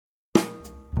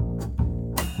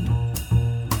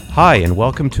Hi, and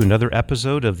welcome to another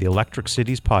episode of the Electric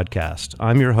Cities podcast.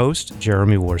 I'm your host,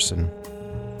 Jeremy Warson.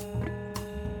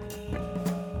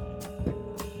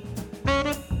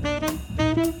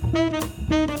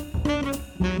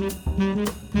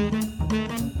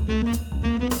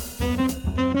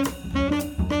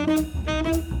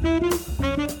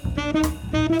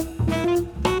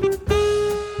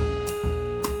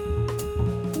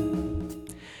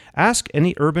 Ask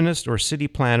any urbanist or city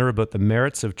planner about the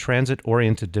merits of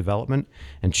transit-oriented development,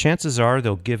 and chances are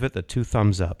they'll give it the 2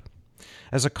 thumbs up.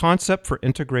 As a concept for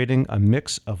integrating a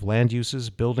mix of land uses,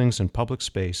 buildings, and public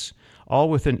space, all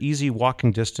within easy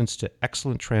walking distance to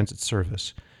excellent transit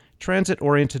service,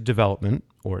 transit-oriented development,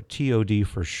 or TOD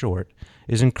for short,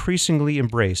 is increasingly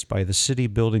embraced by the city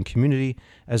building community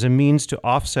as a means to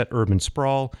offset urban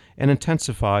sprawl and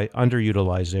intensify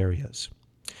underutilized areas.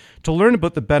 To learn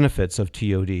about the benefits of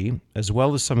TOD, as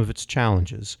well as some of its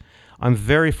challenges, I'm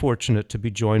very fortunate to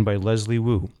be joined by Leslie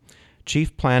Wu,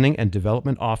 Chief Planning and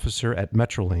Development Officer at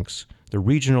Metrolinx, the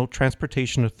regional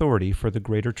transportation authority for the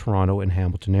Greater Toronto and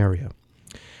Hamilton area.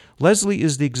 Leslie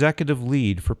is the executive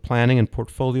lead for planning and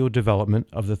portfolio development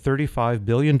of the $35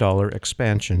 billion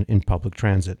expansion in public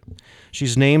transit.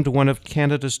 She's named one of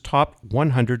Canada's top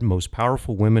 100 most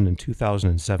powerful women in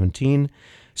 2017,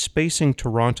 Spacing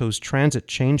Toronto's Transit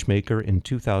Changemaker in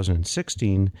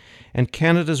 2016, and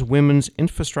Canada's Women's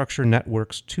Infrastructure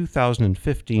Network's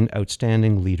 2015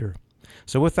 Outstanding Leader.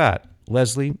 So with that,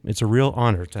 Leslie, it's a real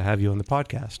honor to have you on the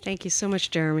podcast. Thank you so much,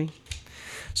 Jeremy.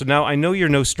 So now I know you're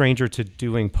no stranger to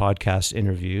doing podcast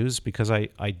interviews because I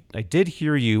did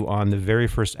hear you on the very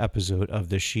first episode of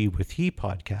the She with He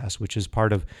podcast, which is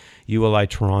part of ULI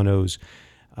Toronto's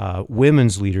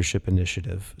Women's Leadership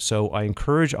Initiative. So I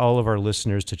encourage all of our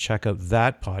listeners to check out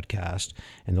that podcast,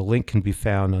 and the link can be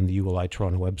found on the ULI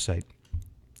Toronto website.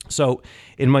 So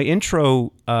in my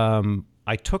intro,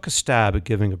 I took a stab at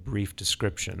giving a brief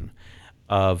description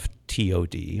of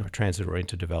TOD, or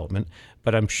Transit-Oriented Development,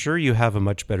 but I'm sure you have a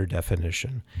much better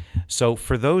definition. So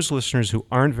for those listeners who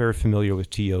aren't very familiar with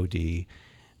TOD,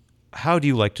 how do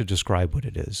you like to describe what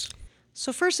it is?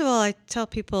 So first of all, I tell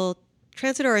people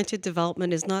transit-oriented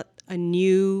development is not a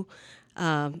new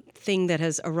thing that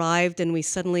has arrived and we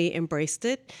suddenly embraced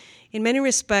it. In many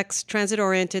respects,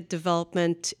 transit-oriented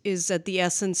development is at the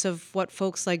essence of what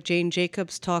folks like Jane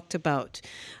Jacobs talked about.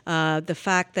 The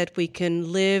fact that we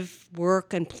can live,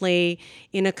 work, and play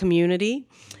in a community.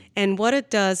 And what it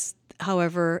does,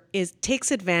 however, is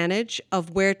takes advantage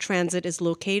of where transit is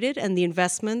located and the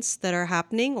investments that are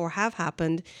happening or have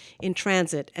happened in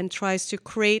transit, and tries to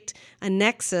create a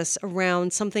nexus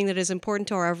around something that is important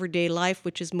to our everyday life,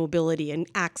 which is mobility and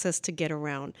access to get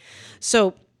around.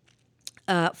 So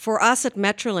for us at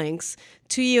Metrolinx,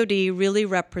 TOD really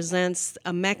represents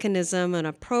a mechanism and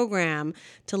a program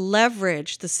to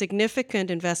leverage the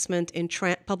significant investment in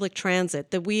public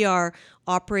transit that we are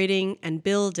operating and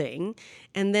building,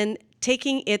 and then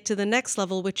taking it to the next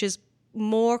level, which is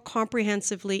more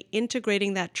comprehensively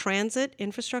integrating that transit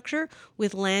infrastructure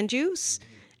with land use,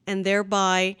 and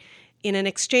thereby, in an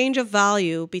exchange of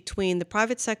value between the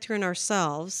private sector and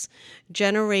ourselves,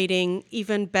 generating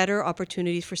even better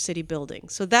opportunities for city building.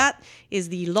 So that is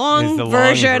the long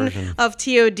version of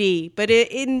TOD. But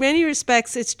in many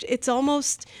respects, it's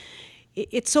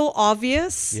so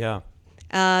obvious. Yeah.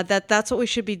 That's what we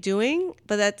should be doing,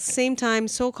 but at the same time,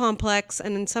 so complex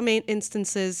and in some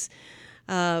instances,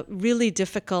 really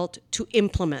difficult to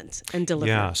implement and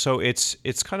deliver. Yeah, so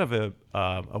it's kind of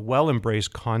a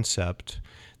well-embraced concept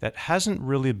that hasn't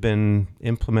really been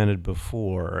implemented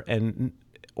before,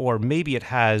 or maybe it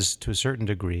has to a certain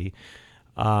degree.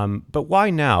 But why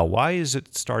now? Why is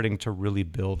it starting to really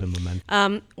build in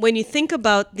momentum? When you think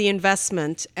about the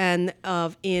investment in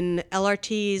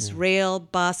LRTs, rail,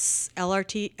 bus,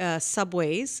 LRT,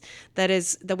 subways,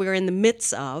 that we're in the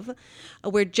midst of,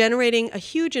 we're generating a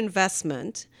huge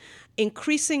investment,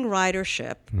 increasing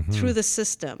ridership through the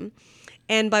system,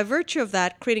 and by virtue of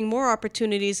that, creating more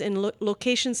opportunities in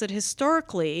locations that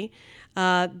historically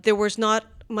there was not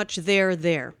much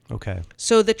there. Okay.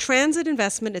 So the transit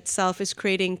investment itself is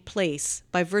creating place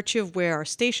by virtue of where our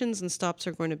stations and stops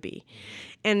are going to be.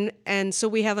 And so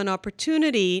we have an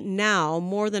opportunity now,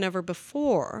 more than ever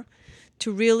before,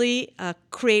 to really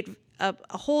create a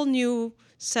whole new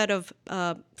set of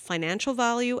financial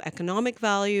value, economic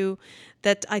value,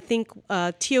 that I think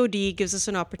TOD gives us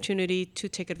an opportunity to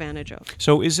take advantage of.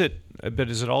 So is it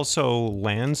also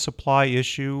land supply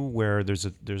issue where there's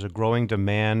a growing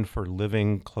demand for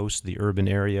living close to the urban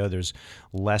area? There's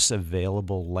less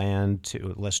available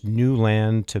less new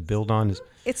land to build on.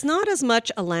 It's not as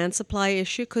much a land supply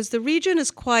issue because the region is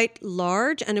quite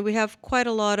large and we have quite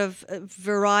a lot of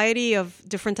variety of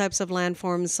different types of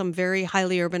landforms, some very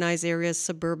highly urbanized areas,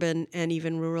 suburban, and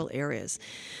even rural areas.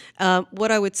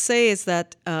 What I would say is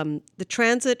that the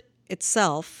transit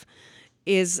itself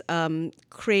is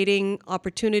creating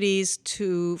opportunities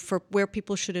for where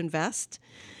people should invest.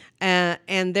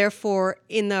 And therefore,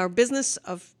 in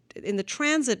the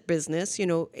transit business,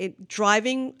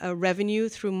 driving revenue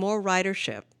through more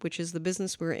ridership, which is the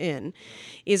business we're in,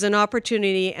 is an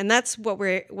opportunity, and that's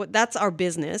that's our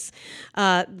business.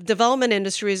 Development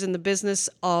industry is in the business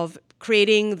of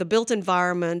creating the built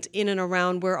environment in and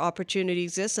around where opportunity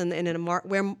exists and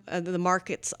where the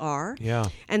markets are. Yeah.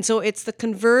 And so it's the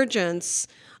convergence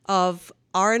of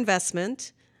our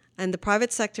investment and the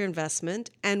private sector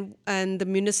investment and the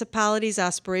municipalities'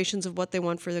 aspirations of what they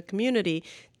want for the community.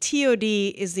 TOD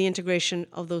is the integration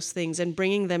of those things and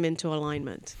bringing them into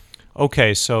alignment.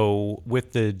 Okay, so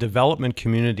with the development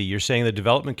community, you're saying the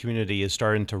development community is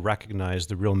starting to recognize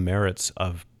the real merits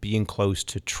of being close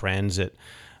to transit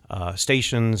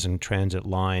stations and transit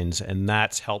lines, and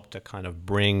that's helped to kind of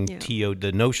bring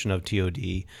the notion of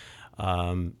TOD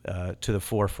to the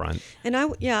forefront. And I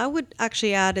would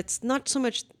actually add, it's not so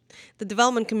much the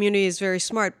development community is very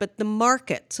smart, but the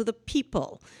market, so the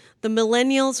people, the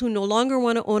millennials who no longer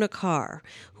want to own a car,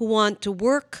 who want to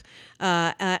work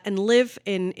and live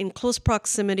in close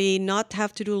proximity, not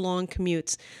have to do long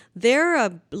commutes. They're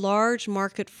a large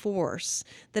market force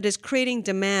that is creating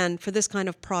demand for this kind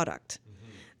of product.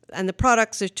 And the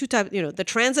products, there's two types, the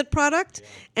transit product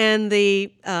and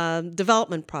the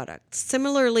development product.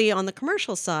 Similarly, on the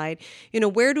commercial side,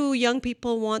 where do young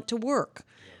people want to work,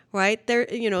 right?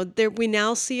 We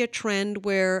now see a trend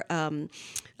where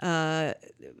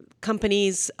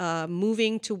companies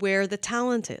moving to where the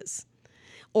talent is,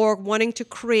 or wanting to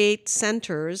create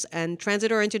centers, and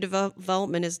transit-oriented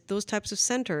development is those types of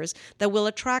centers that will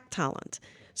attract talent.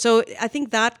 So I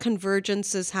think that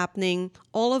convergence is happening,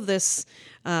 all of this,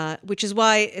 which is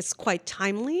why it's quite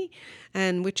timely,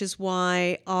 and which is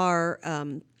why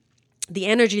the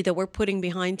energy that we're putting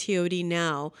behind TOD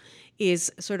now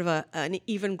is sort of an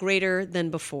even greater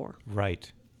than before.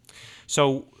 Right.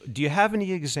 So do you have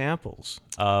any examples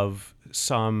of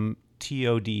some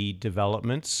TOD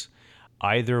developments,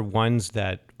 either ones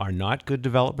that are not good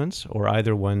developments or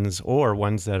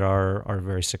ones that are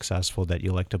very successful that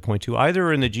you like to point to,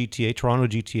 either in the GTA, Toronto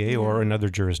GTA, or in other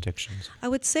jurisdictions? I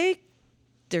would say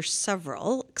there's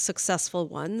several successful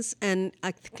ones, and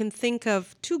I can think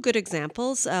of two good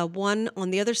examples. One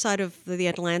on the other side of the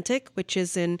Atlantic, which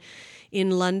is in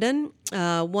London.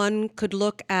 One could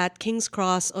look at King's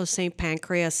Cross or St.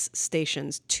 Pancras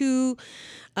stations, two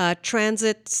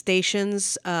transit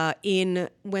stations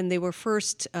when they were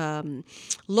first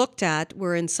looked at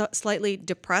were in slightly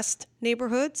depressed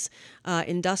neighborhoods,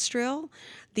 industrial.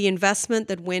 The investment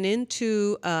that went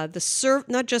into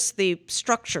not just the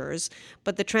structures,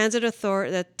 but the transit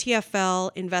authority, the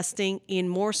TfL investing in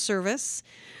more service.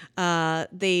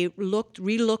 They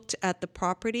relooked at the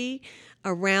property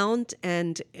around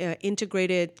and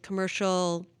integrated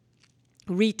commercial,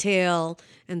 retail,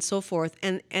 and so forth.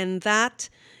 And that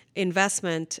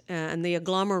investment and the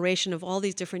agglomeration of all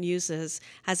these different uses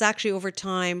has actually over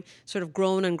time sort of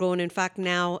grown and grown. In fact,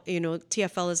 now,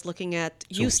 TfL is looking at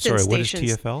Euston stations. What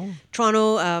is TfL?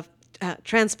 Toronto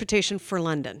Transportation for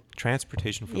London.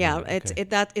 Transportation for London.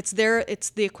 Yeah, it's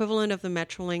the equivalent of the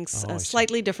Metrolinx,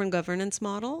 slightly different governance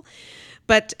model.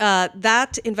 But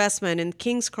that investment in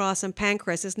King's Cross and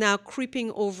Pancras is now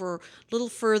creeping over a little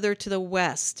further to the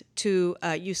west to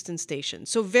Euston Station.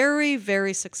 So very,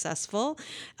 very successful.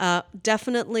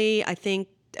 Definitely, I think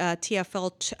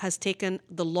TfL has taken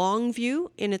the long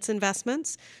view in its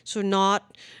investments. So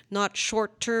not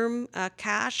short-term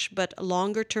cash, but a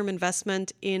longer-term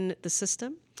investment in the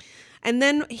system. And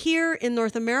then here in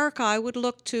North America, I would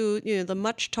look to the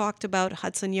much talked about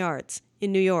Hudson Yards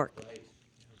in New York.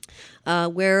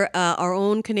 Where our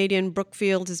own Canadian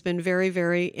Brookfield has been very,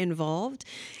 very involved.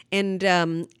 And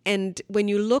when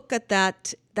you look at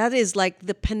that is like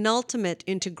the penultimate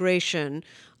integration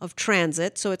of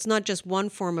transit. So it's not just one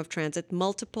form of transit,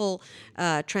 multiple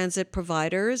transit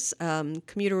providers,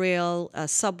 commuter rail,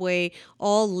 subway,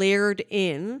 all layered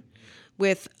in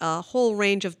with a whole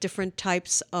range of different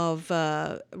types of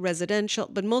residential,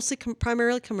 but mostly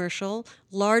primarily commercial,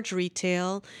 large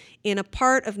retail, in a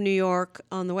part of New York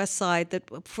on the west side that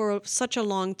for such a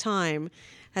long time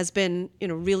has been,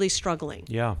 really struggling.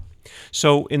 Yeah.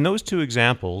 So in those two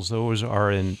examples, those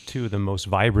are in two of the most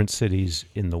vibrant cities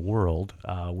in the world,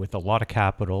 with a lot of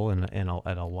capital and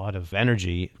a lot of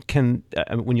energy.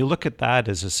 When you look at that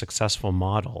as a successful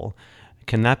model,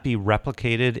 can that be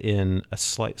replicated in a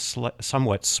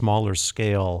somewhat smaller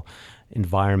scale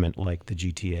environment like the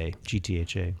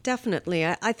GTHA? Definitely.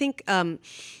 I think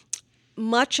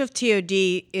much of TOD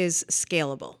is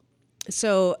scalable.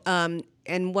 So,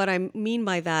 and what I mean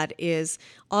by that is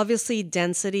obviously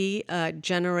density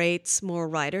generates more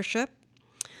ridership,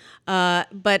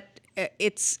 but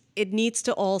it needs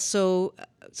to also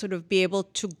sort of be able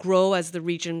to grow as the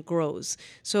region grows.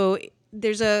 So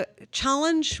there's a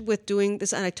challenge with doing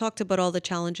this, and I talked about all the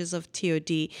challenges of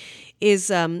TOD,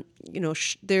 is,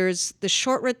 there's the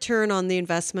short return on the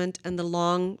investment and the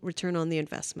long return on the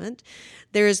investment.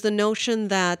 There's the notion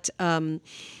that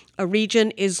a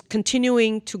region is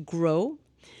continuing to grow,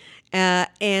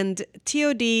 and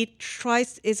TOD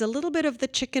is a little bit of the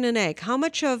chicken and egg. How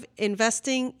much of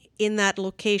investing in that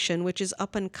location, which is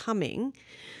up and coming,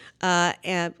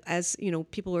 as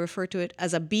people refer to it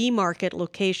as a B market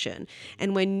location.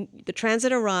 And when the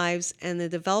transit arrives and the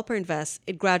developer invests,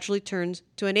 it gradually turns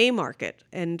to an A market.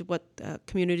 And what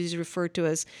communities refer to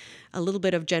as a little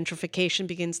bit of gentrification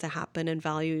begins to happen and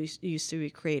value used to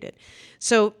be created.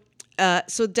 So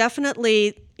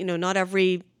definitely, not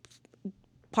every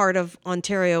part of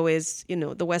Ontario is,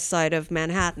 the west side of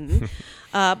Manhattan.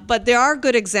 But there are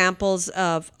good examples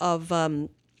of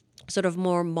sort of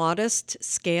more modest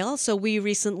scale. So we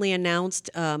recently announced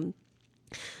a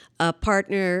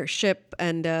partnership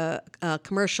and a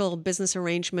commercial business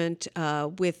arrangement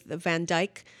with Van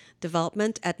Dyke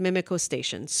Development at Mimico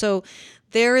Station. So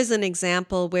there is an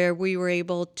example where we were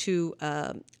able to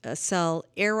sell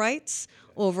air rights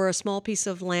over a small piece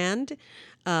of land,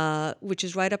 which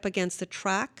is right up against the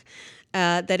track,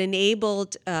 that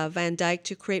enabled Van Dyke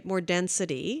to create more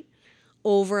density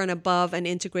over and above and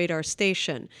integrate our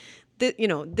station.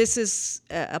 This is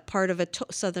a part of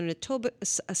South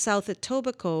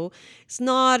Etobicoke. It's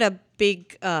not a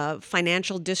big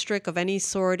financial district of any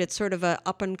sort. It's sort of a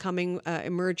up-and-coming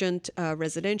emergent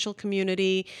residential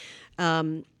community.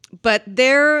 But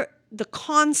the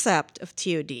concept of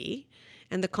TOD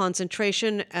and the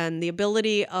concentration and the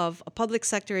ability of a public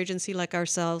sector agency like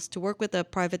ourselves to work with a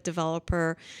private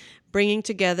developer, bringing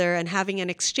together and having an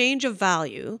exchange of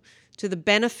value to the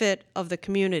benefit of the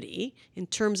community in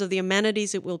terms of the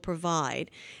amenities it will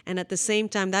provide. And at the same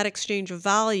time, that exchange of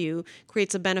value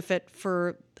creates a benefit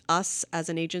for us as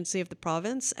an agency of the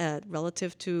province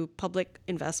relative to public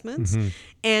investments,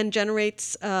 and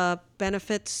generates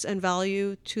benefits and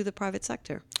value to the private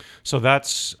sector. So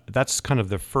that's kind of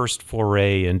the first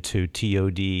foray into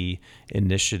TOD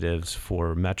initiatives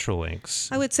for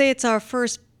Metrolinx. I would say it's our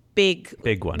first big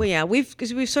one. Well, yeah, we've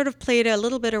sort of played a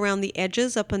little bit around the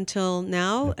edges up until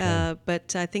now, Okay.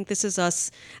 but I think this is us.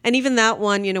 And even that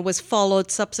one, was followed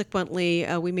subsequently.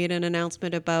 We made an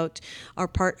announcement about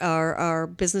our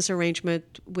business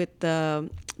arrangement with the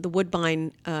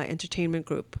Woodbine Entertainment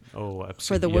Group. Oh,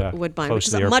 absolutely. For the Woodbine, which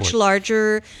is a much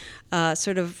larger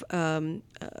sort of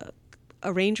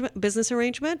business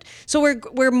arrangement. So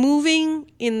we're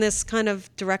moving in this kind of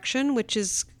direction, which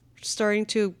is starting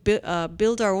to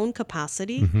build our own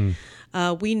capacity.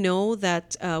 We know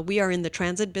that we are in the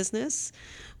transit business.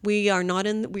 We are not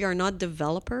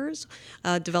developers.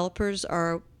 Developers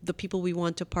are the people we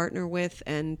want to partner with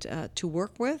and to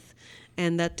work with,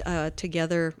 and that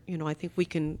together, I think we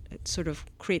can sort of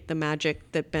create the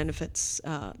magic that benefits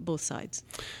both sides.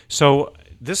 So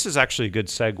this is actually a good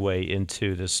segue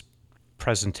into this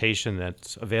presentation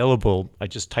that's available. I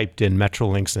just typed in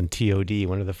Metrolinx and TOD.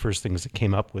 One of the first things that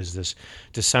came up was this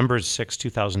December 6,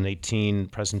 2018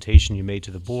 presentation you made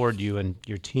to the board, you and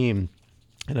your team,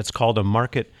 and it's called A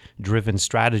Market-Driven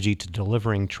Strategy to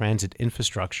Delivering Transit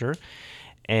Infrastructure.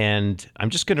 And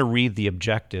I'm just going to read the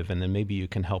objective, and then maybe you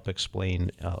can help explain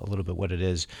a little bit what it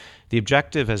is. The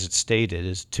objective, as it's stated,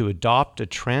 is to adopt a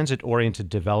transit-oriented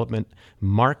development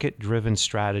market-driven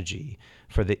strategy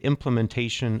for the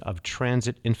implementation of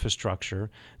transit infrastructure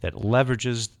that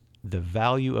leverages the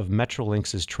value of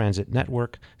Metrolinx's transit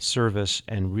network, service,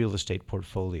 and real estate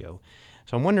portfolio.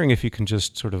 So I'm wondering if you can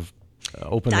just sort of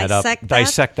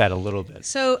dissect that a little bit.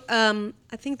 So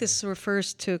I think this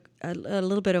refers to a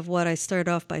little bit of what I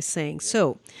started off by saying.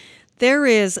 So there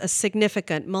is a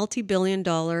significant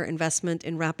multi-billion-dollar investment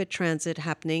in rapid transit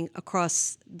happening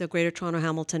across the Greater Toronto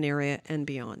Hamilton area and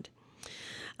beyond.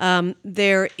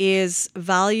 There is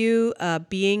value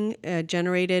being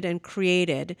generated and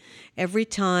created every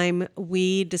time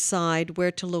we decide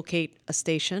where to locate a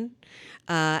station.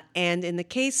 And in the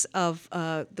case of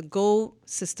the GO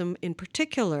system in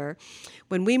particular,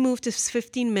 when we moved to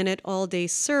 15-minute all-day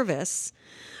service,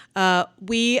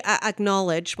 we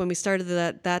acknowledged when we started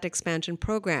that expansion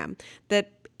program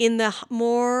that in the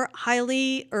more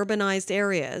highly urbanized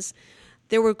areas,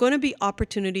 there were going to be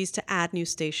opportunities to add new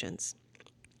stations.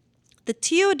 The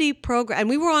TOD program, and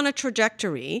we were on a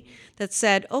trajectory that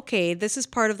said, okay, this is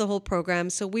part of the whole program,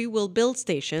 so we will build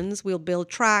stations, we'll build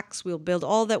tracks, we'll build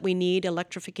all that we need,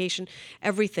 electrification,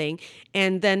 everything,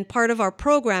 and then part of our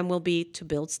program will be to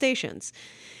build stations.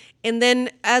 And then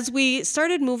as we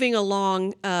started moving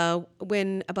along,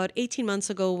 when about 18 months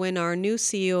ago, when our new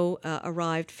CEO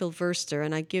arrived, Phil Verster,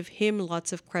 and I give him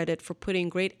lots of credit for putting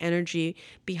great energy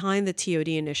behind the TOD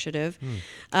initiative,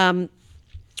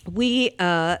 we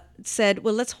said,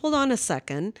 well, let's hold on a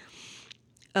second.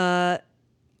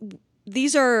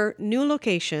 These are new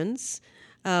locations.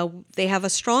 They have a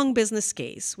strong business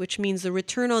case, which means the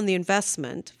return on the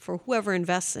investment for whoever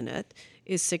invests in it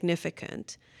is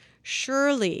significant.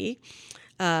 Surely,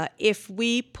 if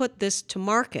we put this to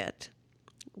market,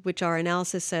 which our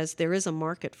analysis says there is a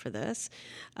market for this,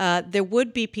 there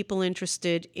would be people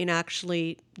interested in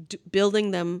actually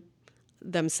building them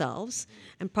themselves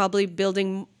and probably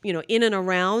building, in and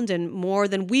around and more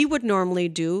than we would normally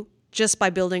do just by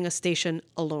building a station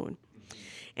alone.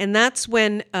 And that's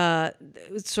when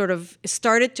it sort of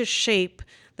started to shape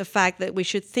the fact that we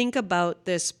should think about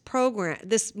this program,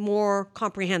 this more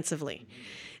comprehensively.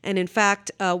 And in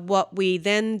fact, what we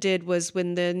then did was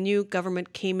when the new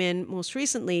government came in most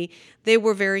recently, they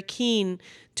were very keen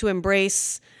to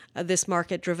embrace this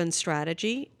market-driven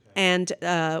strategy. And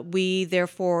we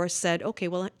therefore said, okay,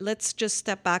 well, let's just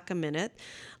step back a minute.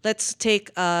 Let's take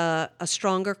a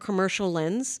stronger commercial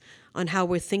lens on how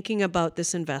we're thinking about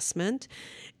this investment.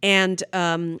 And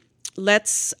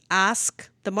let's ask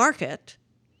the market,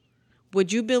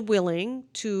 would you be willing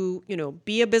to,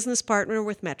 be a business partner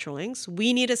with Metrolinx?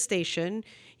 We need a station.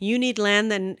 You need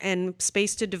land and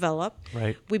space to develop.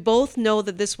 Right. We both know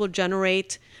that this will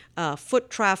generate foot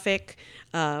traffic,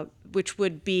 which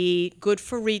would be good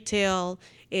for retail.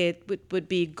 It would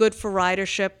be good for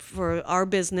ridership for our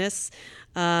business.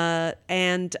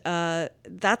 And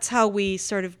that's how we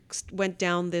sort of went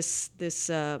down this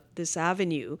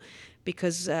avenue,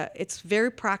 because it's a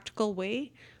very practical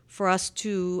way for us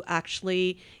to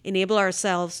actually enable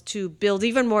ourselves to build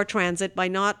even more transit by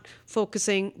not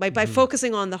focusing by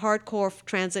focusing on the hardcore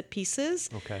transit pieces,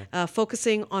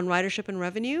 focusing on ridership and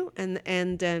revenue,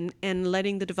 and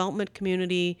letting the development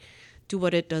community do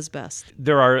what it does best.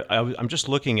 I'm just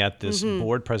looking at this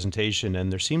board presentation, and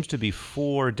there seems to be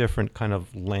 4 different kind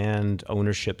of land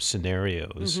ownership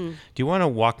scenarios. Do you want to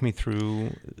walk me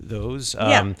through those?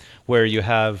 Yeah. Where you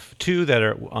have 2 that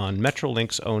are on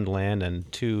Metrolinx owned land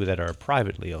and 2 that are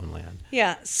privately owned land.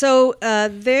 Yeah. So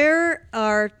there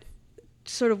are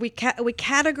sort of we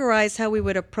categorize how we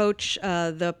would approach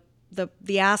the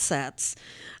assets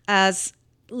as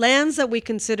lands that we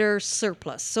consider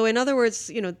surplus. So in other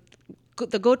words,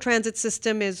 the GO Transit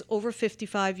system is over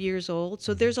 55 years old,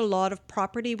 so there's a lot of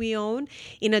property we own.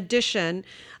 In addition,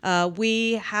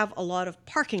 we have a lot of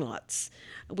parking lots,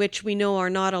 which we know are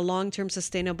not a long-term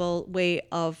sustainable way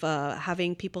of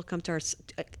having people come to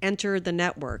enter the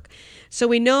network. So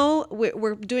we know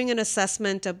we're doing an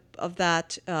assessment of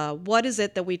that. What is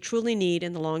it that we truly need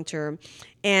in the long term?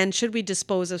 And should we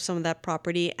dispose of some of that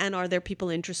property? And are there people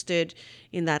interested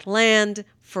in that land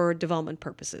for development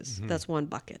purposes? That's one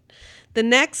bucket. The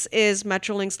next is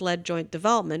Metrolinx-led joint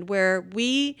development, where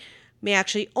we may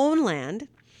actually own land,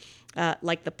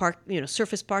 like the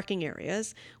surface parking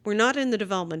areas. We're not in the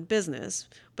development business,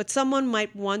 but someone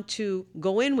might want to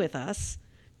go in with us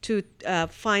to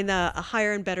find a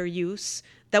higher and better use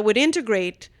that would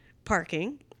integrate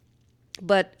parking,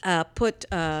 but put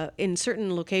in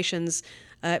certain locations.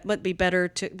 It might be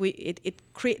better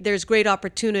there's great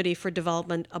opportunity for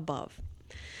development above.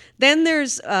 Then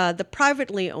there's the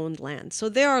privately owned land. So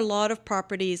there are a lot of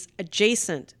properties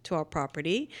adjacent to our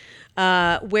property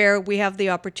where we have the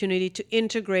opportunity to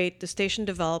integrate the station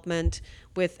development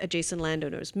with adjacent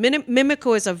landowners.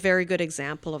 Mimico is a very good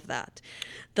example of that.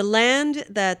 The land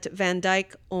that Van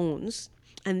Dyke owns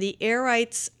and the air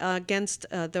rights against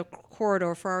the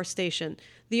corridor for our station,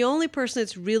 the only person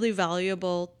it's really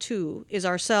valuable to is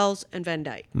ourselves and Van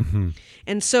Dyke.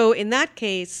 And so in that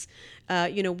case,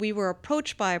 we were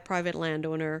approached by a private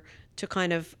landowner to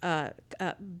kind of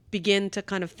begin to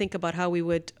kind of think about how we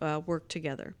would work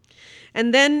together.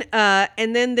 And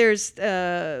then there's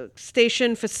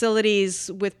station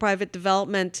facilities with private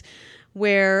development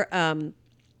where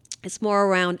it's more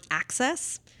around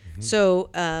access. So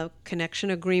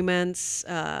connection agreements,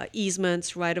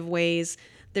 easements, right-of-ways.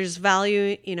 There's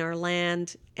value in our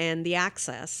land and the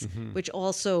access, which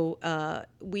also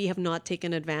we have not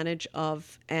taken advantage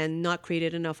of and not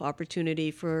created enough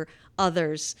opportunity for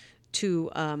others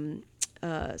to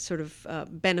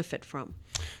benefit from.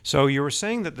 So you were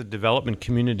saying that the development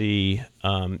community,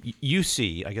 you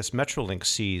see, I guess Metrolink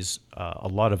sees a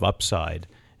lot of upside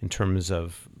in terms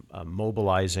of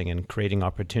mobilizing and creating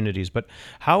opportunities. But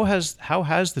how has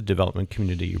the development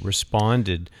community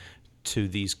responded to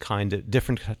these kind of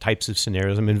different types of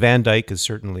scenarios? I mean, Van Dyke has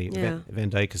certainly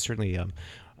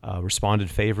responded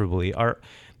favorably.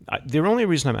 The only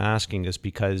reason I'm asking is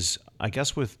because I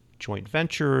guess with joint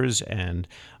ventures and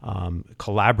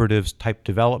collaborative type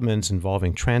developments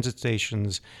involving transit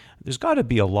stations, there's got to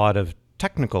be a lot of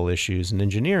technical issues and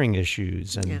engineering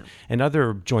issues and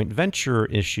other joint venture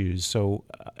issues. So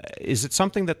is it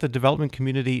something that the development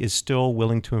community is still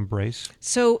willing to embrace?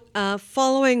 So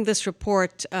following this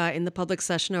report in the public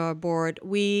session of our board,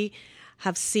 we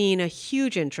have seen a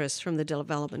huge interest from the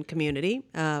development community.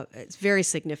 It's very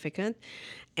significant.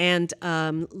 And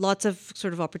lots of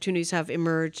sort of opportunities have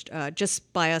emerged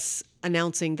just by us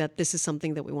announcing that this is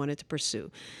something that we wanted to pursue.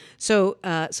 So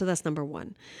that's number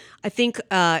one. I think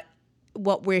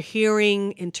what we're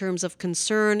hearing in terms of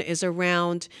concern is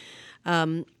around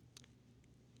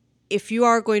if you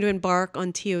are going to embark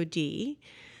on TOD,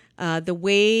 the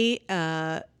way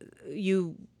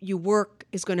you work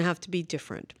is going to have to be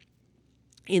different,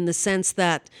 in the sense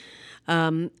that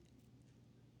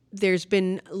there's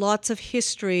been lots of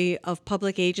history of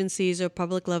public agencies or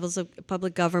public levels of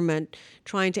public government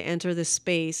trying to enter this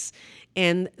space,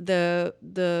 and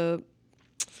the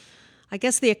I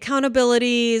guess the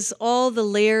accountabilities, all the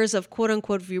layers of quote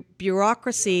unquote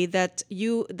bureaucracy that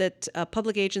a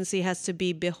public agency has to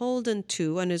be beholden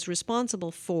to and is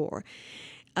responsible for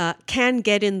can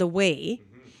get in the way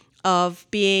of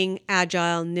being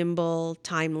agile, nimble,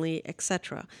 timely,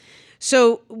 etc.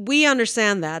 So we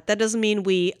understand that. That doesn't mean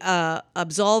we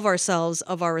absolve ourselves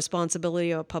of our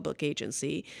responsibility of a public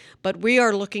agency, but we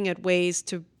are looking at ways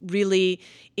to really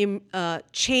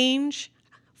change,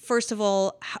 first of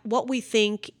all, what we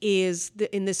think is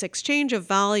in this exchange of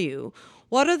value,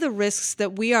 what are the risks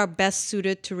that we are best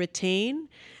suited to retain,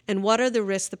 and what are the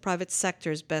risks the private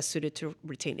sector is best suited to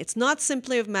retain. It's not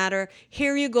simply a matter,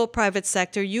 here you go, private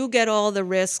sector, you get all the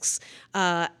risks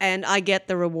and I get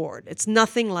the reward. It's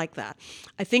nothing like that.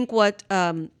 I think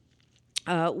so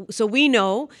we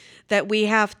know that we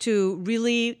have to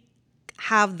really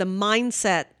have the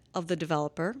mindset of the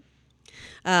developer,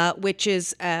 which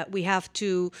is we have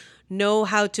to know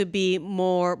how to be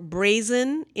more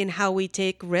brazen in how we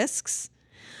take risks,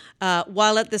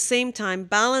 while at the same time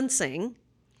balancing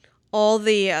all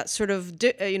the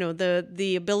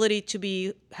the ability to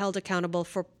be held accountable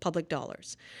for public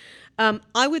dollars.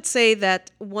 I would say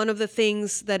that one of the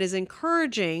things that is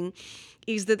encouraging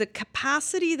is that the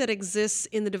capacity that exists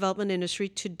in the development industry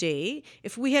today,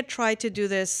 if we had tried to do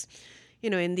this,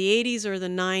 in the 80s or the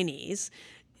 90s,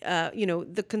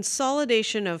 the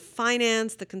consolidation of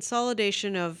finance, the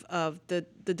consolidation of the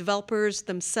developers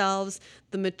themselves,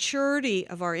 the maturity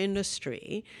of our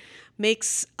industry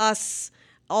makes us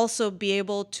also be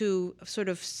able to sort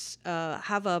of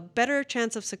have a better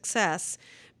chance of success,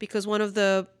 because one of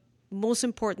the most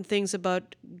important things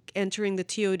about entering the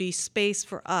TOD space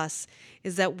for us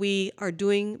is that we are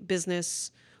doing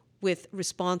business with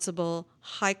responsible,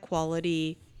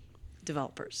 high-quality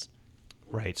developers.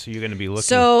 Right, so you're going to be looking...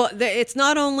 So it's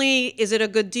not only is it a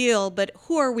good deal, but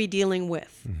who are we dealing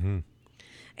with? Mm-hmm.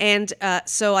 And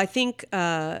so I think,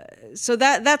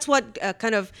 that's what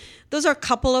those are a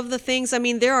couple of the things. I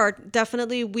mean, there are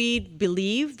definitely, we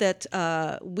believe that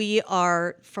we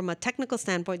are, from a technical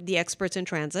standpoint, the experts in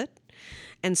transit.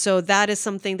 And so that is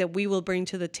something that we will bring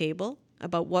to the table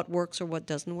about what works or what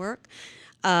doesn't work.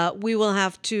 We will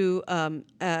have to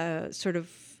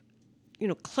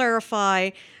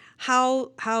clarify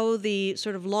how the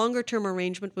sort of longer term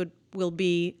arrangement will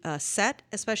be set,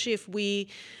 especially if we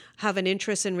have an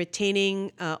interest in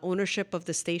retaining ownership of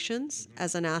the stations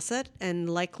as an asset, and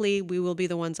likely we will be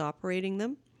the ones operating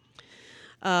them.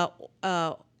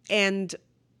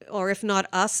 Or if not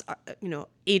us,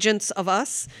 agents of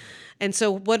us. And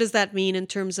so what does that mean in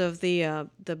terms of the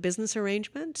business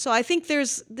arrangement? So I think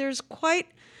there's quite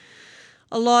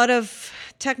a lot of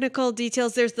technical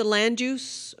details. There's the land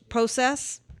use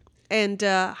process. And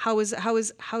how is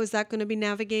that going to be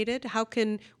navigated? How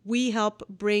can we help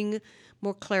bring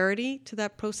more clarity to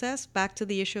that process? Back to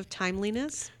the issue of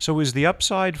timeliness. So is the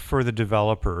upside for the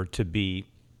developer to be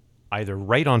either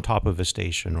right on top of a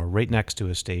station or right next to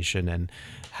a station and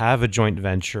have a joint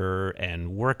venture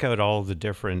and work out all the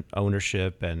different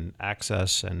ownership and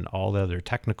access and all the other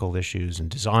technical issues and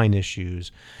design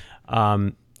issues?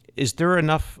 Is there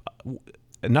enough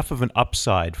of an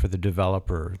upside for the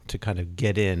developer to kind of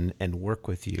get in and work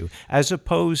with you, as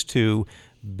opposed to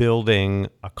building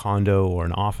a condo or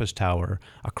an office tower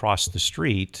across the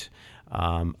street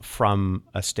from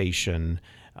a station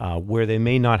where they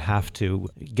may not have to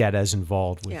get as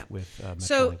involved with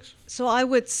Metrolinx? So I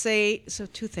would say,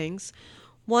 two things.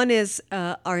 One is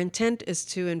our intent is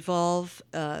to involve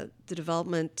the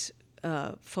development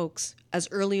folks as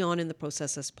early on in the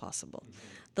process as possible.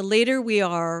 The later we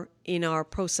are in our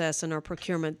process and our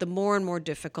procurement, the more and more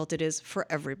difficult it is for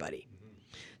everybody.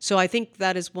 So I think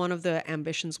that is one of the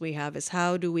ambitions we have, is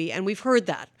how do we, and we've heard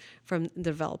that from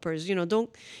developers,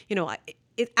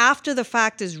 after the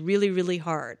fact is really, really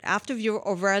hard. After you've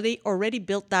already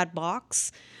built that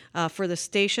box for the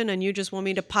station and you just want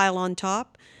me to pile on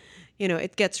top,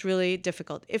 it gets really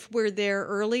difficult. If we're there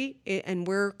early and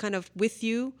we're kind of with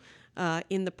you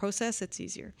in the process, it's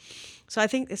easier. So I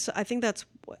think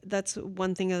that's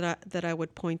one thing that I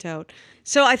would point out.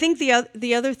 So I think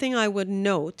the other thing I would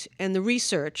note, and the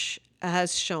research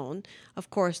has shown, of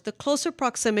course, the closer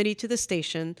proximity to the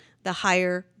station, the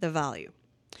higher the value.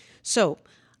 So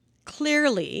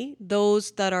clearly,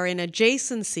 those that are in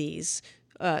adjacencies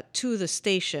to the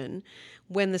station,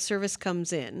 when the service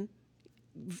comes in,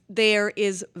 there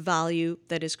is value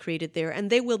that is created there, and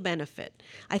they will benefit.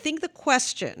 I think the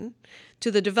question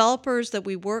to the developers that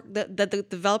the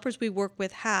developers we work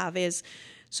with have is,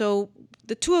 so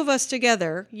the two of us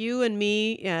together, you and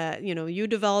me, you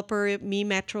developer, me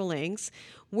Metrolinx,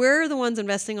 we're the ones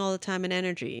investing all the time and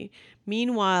energy.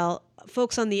 Meanwhile,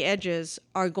 folks on the edges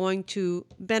are going to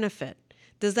benefit.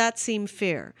 Does that seem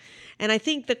fair? And I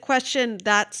think the question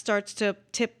that starts to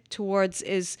tip towards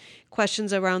is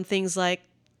questions around things like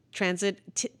transit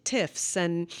TIFs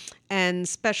and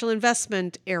special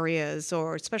investment areas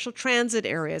or special transit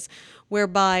areas,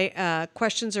 whereby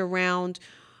questions around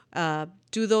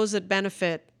do those that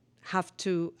benefit have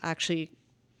to actually,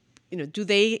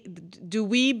 do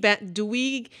we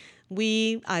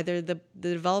either the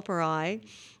developer or I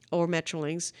or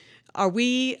Metrolinx, are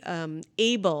we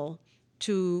able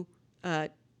to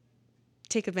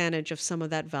take advantage of some of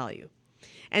that value?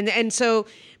 And so,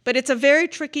 but it's a very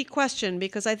tricky question,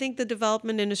 because I think the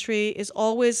development industry is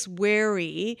always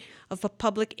wary of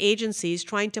public agencies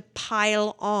trying to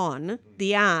pile on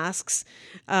the asks,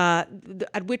 at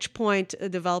which point a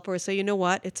developer will say, you know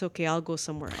what, it's okay, I'll go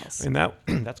somewhere else. And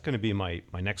that's going to be my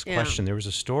next question. There was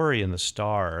a story in the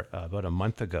Star about a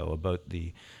month ago about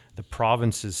the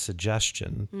province's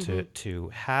suggestion to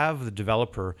have the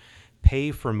developer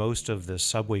pay for most of the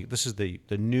subway. This is the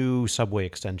new subway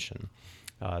extension.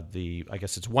 I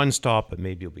guess it's one stop, but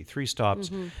maybe it'll be 3 stops,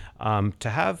 to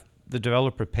have the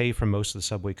developer pay for most of the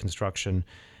subway construction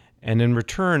and in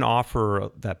return offer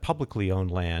that publicly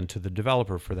owned land to the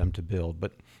developer for them to build.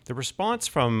 But the response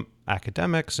from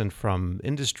academics and from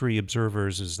industry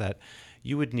observers is that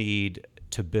you would need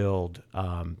to build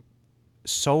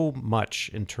so much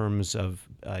in terms of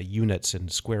units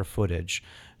and square footage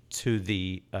to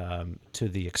the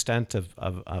extent of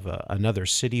another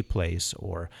city place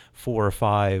or 4 or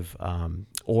 5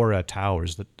 Aura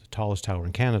towers. The tallest tower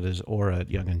in Canada is Aura at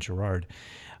Yonge and Gerrard.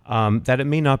 That it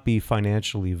may not be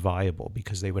financially viable,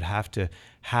 because they would have to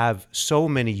have so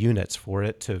many units for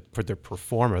their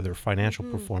financial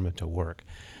performance to work.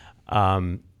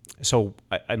 So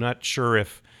I'm not sure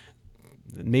if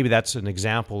maybe that's an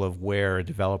example of where a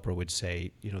developer would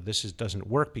say, this doesn't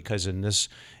work, because in this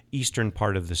eastern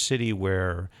part of the city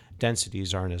where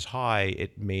densities aren't as high,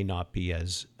 it may not be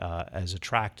as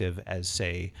attractive as,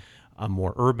 say, a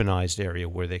more urbanized area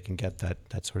where they can get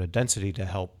that sort of density to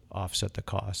help offset the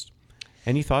cost.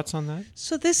 Any thoughts on that?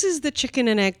 So this is the chicken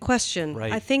and egg question.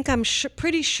 Right. I think I'm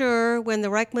pretty sure when the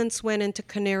Reichmans went into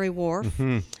Canary Wharf,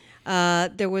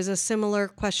 there was a similar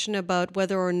question about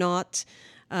whether or not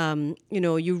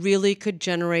you really could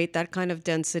generate that kind of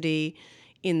density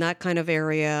in that kind of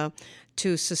area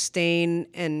to sustain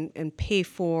and pay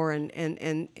for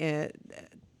and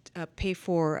pay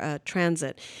for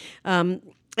transit.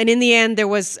 And in the end, there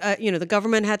was, the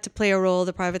government had to play a role,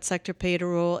 the private sector played a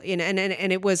role, and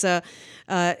it was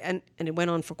and it went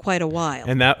on for quite a while.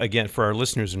 And that, again, for our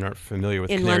listeners who aren't familiar with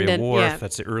In Canary London, Wharf, yeah.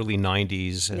 that's the early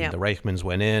 90s, and Yeah. the Reichmans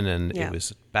went in, and Yeah. it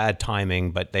was bad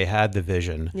timing, but they had the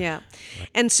vision. Yeah.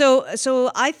 And so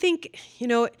I think,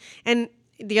 and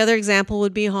the other example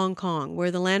would be Hong Kong, where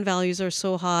the land values are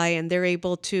so high and they're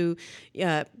able to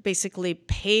basically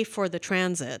pay for the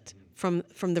transit from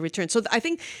the return. So I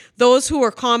think those who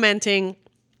are commenting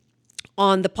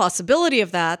on the possibility of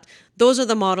that, those are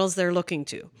the models they're looking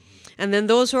to. And then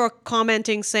those who are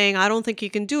commenting saying, I don't think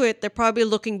you can do it, they're probably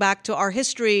looking back to our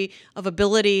history of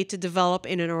ability to develop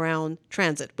in and around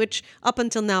transit, which up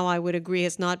until now I would agree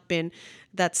has not been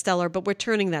that stellar, but we're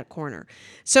turning that corner.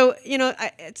 So,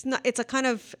 it's a kind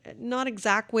of not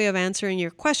exact way of answering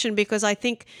your question, because I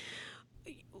think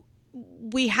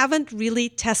we haven't really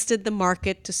tested the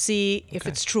market to see if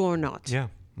it's true or not. Yeah,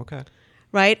 okay.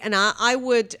 Right? And I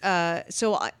would,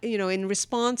 in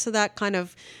response to that kind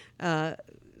of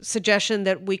suggestion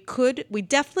that we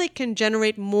definitely can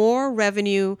generate more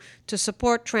revenue to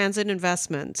support transit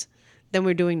investment than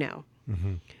we're doing now.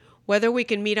 Mm-hmm. Whether we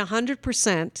can meet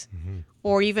 100%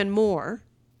 or even more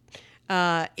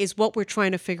is what we're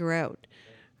trying to figure out,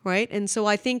 right? And so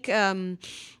I think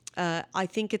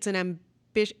it's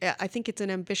an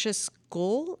ambitious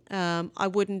goal. I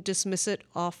wouldn't dismiss it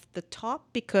off the top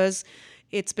because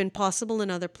it's been possible in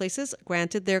other places.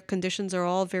 Granted, their conditions are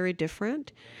all very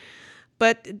different.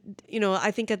 But,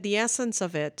 I think at the essence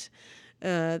of it,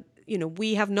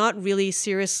 we have not really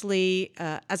seriously,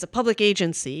 as a public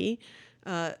agency,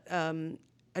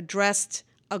 addressed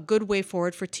a good way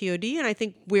forward for TOD. And I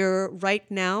think we're right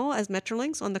now, as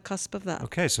Metrolinx, on the cusp of that.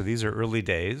 Okay, so these are early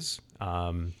days.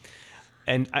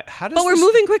 And how does But we're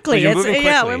moving quickly. We're moving quickly.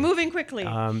 Yeah, we're moving quickly.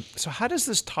 So how does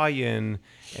this tie in?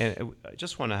 And I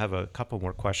just want to have a couple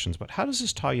more questions, but how does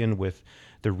this tie in with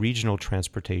the Regional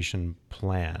Transportation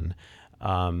Plan,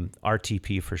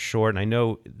 RTP for short? And I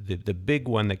know the big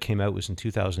one that came out was in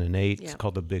 2008. Yeah. It's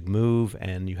called the Big Move,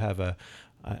 and you have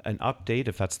an update,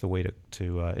 if that's the way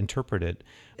to interpret it.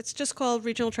 It's just called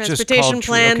Regional Transportation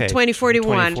Plan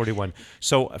 2041. 2041.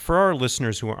 So for our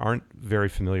listeners who aren't very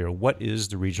familiar, what is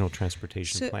the Regional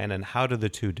Transportation Plan, and how do the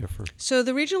two differ? So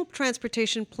the Regional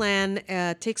Transportation Plan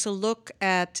takes a look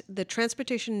at the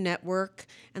transportation network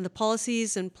and the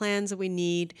policies and plans that we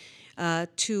need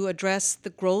to address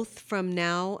the growth from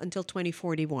now until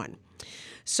 2041.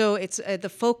 So it's the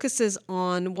focus is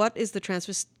on what is the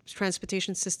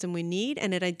transportation system we need,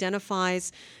 and it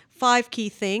identifies 5 key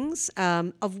things,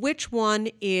 of which one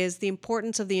is the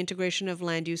importance of the integration of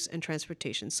land use and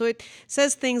transportation. So it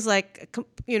says things like,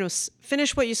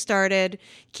 finish what you started,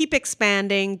 keep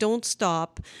expanding, don't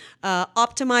stop,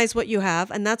 optimize what you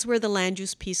have, and that's where the land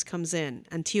use piece comes in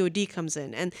and TOD comes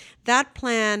in. And that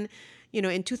plan,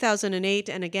 in 2008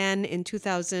 and again in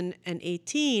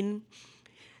 2018,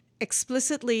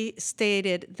 explicitly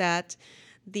stated that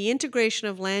the integration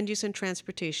of land use and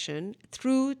transportation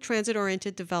through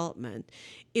transit-oriented development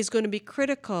is going to be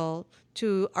critical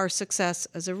to our success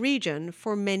as a region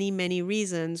for many, many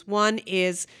reasons. One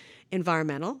is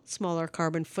environmental, smaller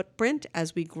carbon footprint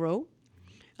as we grow.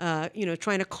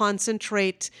 Trying to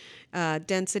concentrate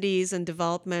densities and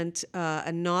development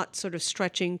and not sort of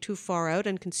stretching too far out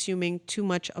and consuming too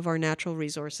much of our natural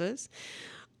resources.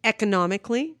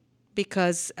 Economically,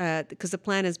 because the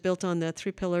plan is built on the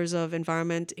 3 pillars of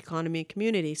environment, economy, and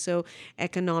community. So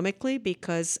economically,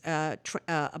 because a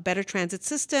better transit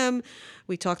system,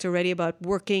 we talked already about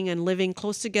working and living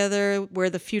close together, where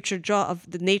the future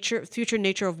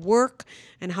nature of work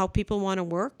and how people want to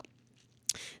work.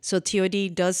 So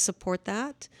TOD does support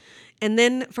that. And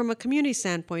then from a community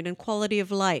standpoint and quality of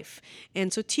life.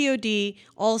 And so TOD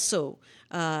also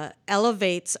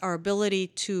elevates our ability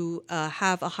to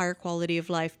have a higher quality of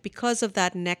life because of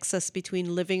that nexus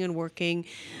between living and working,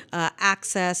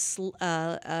 access,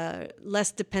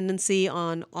 less dependency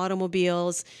on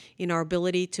automobiles in our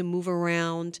ability to move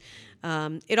around.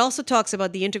 It also talks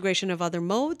about the integration of other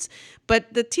modes,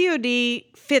 but the TOD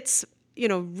fits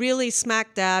really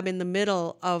smack dab in the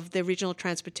middle of the Regional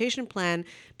Transportation Plan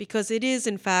because it is,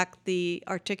 in fact, the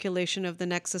articulation of the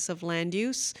nexus of land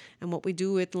use and what we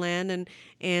do with land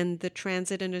and the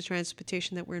transit and the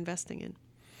transportation that we're investing in.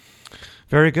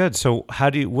 Very good. So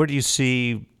where do you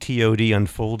see TOD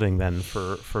unfolding then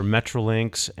for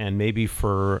Metrolinx and maybe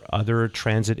for other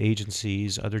transit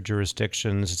agencies, other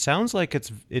jurisdictions? It sounds like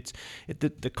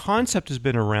the concept has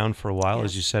been around for a while, Yes.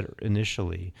 as you said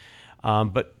initially.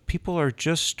 But people are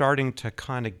just starting to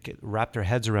kind of wrap their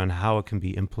heads around how it can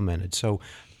be implemented. So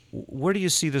Where do you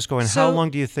see this going? How long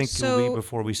do you think it'll be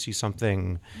before we see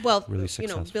something really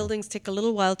successful? Buildings take a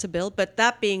little while to build, but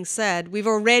that being said, we've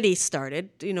already started.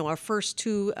 Our first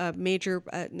two major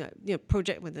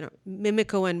project with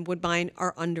Mimico and Woodbine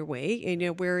are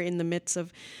underway. We're in the midst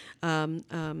of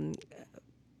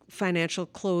financial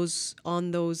close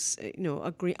on those,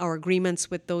 our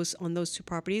agreements with those on those two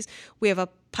properties. We have a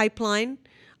pipeline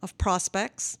of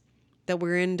prospects that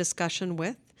we're in discussion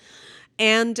with.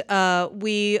 And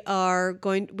we're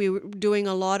doing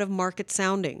a lot of market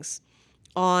soundings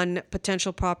on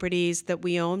potential properties that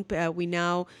we own. We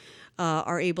now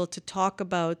are able to talk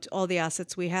about all the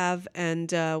assets we have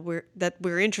and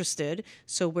we're interested.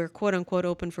 So we're quote unquote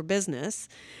open for business.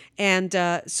 And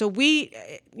so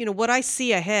what I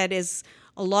see ahead is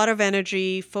a lot of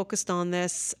energy focused on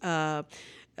this.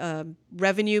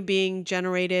 Revenue being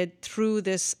generated through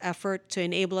this effort to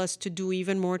enable us to do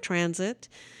even more transit,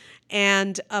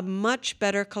 and a much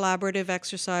better collaborative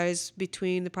exercise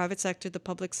between the private sector, the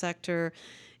public sector,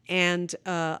 and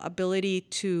ability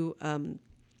to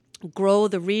grow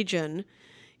the region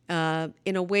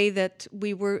in a way that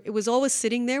it was always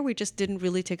sitting there. We just didn't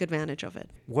really take advantage of it.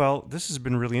 Well, this has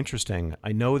been really interesting.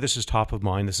 I know this is top of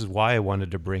mind. This is why I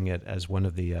wanted to bring it as one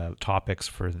of the topics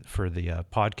for the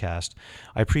podcast.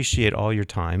 I appreciate all your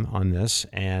time on this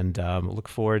and look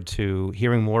forward to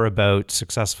hearing more about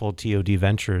successful TOD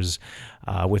ventures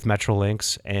with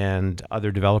Metrolinx and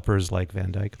other developers like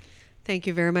Van Dyke. Thank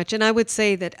you very much. And I would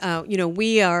say that,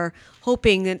 we are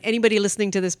hoping that anybody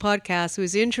listening to this podcast who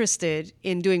is interested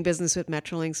in doing business with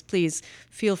Metrolinx, please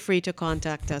feel free to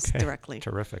contact us directly.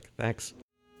 Terrific. Thanks.